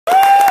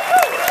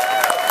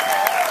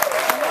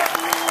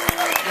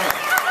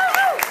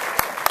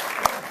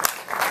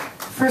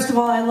First of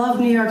all, I love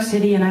New York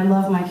City and I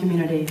love my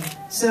community.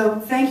 So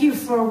thank you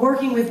for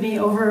working with me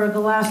over the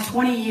last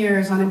 20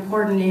 years on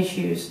important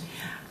issues.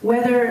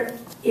 Whether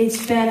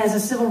it's been as a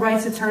civil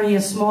rights attorney,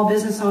 a small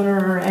business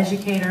owner, or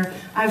educator,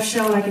 I've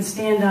shown I can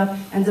stand up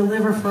and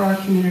deliver for our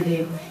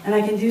community. And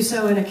I can do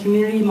so in a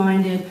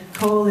community-minded,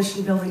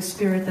 coalition-building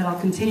spirit that I'll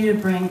continue to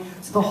bring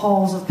to the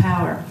halls of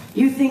power.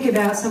 You think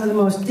about some of the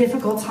most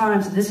difficult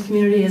times that this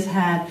community has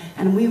had,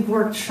 and we've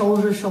worked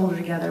shoulder to shoulder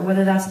together,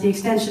 whether that's the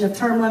extension of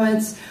term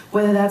limits,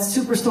 whether that's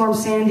Superstorm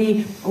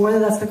Sandy, or whether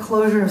that's the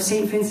closure of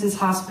St. Vincent's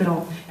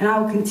Hospital. And I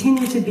will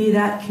continue to be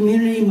that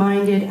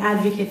community-minded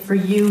advocate for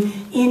you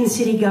in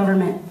city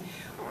government.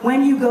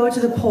 When you go to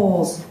the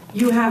polls,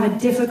 you have a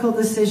difficult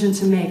decision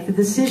to make. The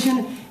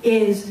decision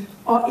is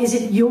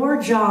it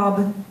your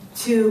job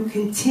to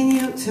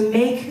continue to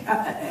make,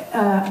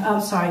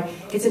 I'm sorry,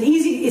 it's an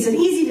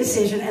easy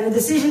decision, and the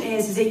decision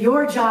is it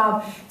your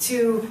job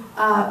to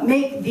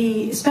make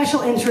the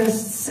special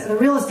interests, the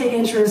real estate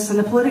interests, and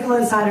the political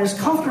insiders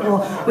comfortable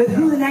with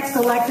who the next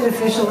elected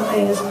official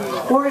is,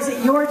 or is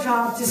it your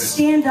job to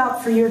stand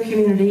up for your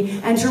community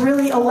and to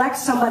really elect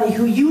somebody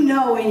who you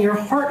know in your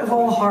heart of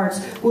all hearts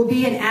will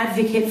be an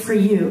advocate for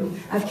you?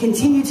 I've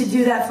continued to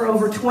do that for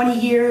over 20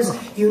 years.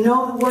 You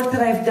know the work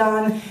that I've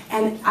done,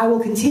 and I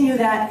will continue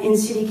that in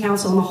City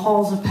Council in the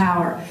halls of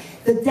power.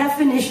 The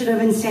definition of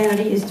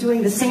insanity is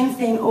doing the same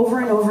thing over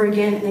and over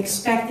again and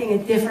expecting a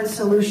different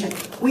solution.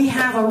 We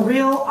have a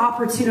real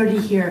opportunity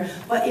here,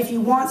 but if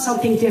you want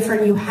something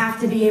different, you have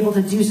to be able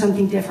to do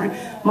something different.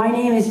 My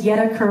name is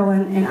Yetta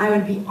Curlin, and I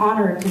would be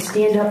honored to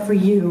stand up for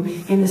you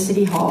in the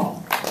City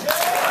Hall.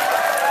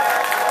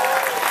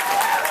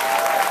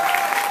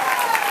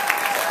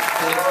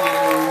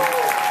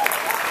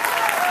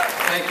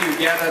 Thank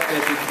you, Yetta.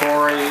 Thank you,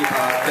 Corey.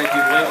 Thank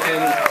you,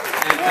 Lincoln.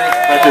 And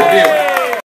thank you.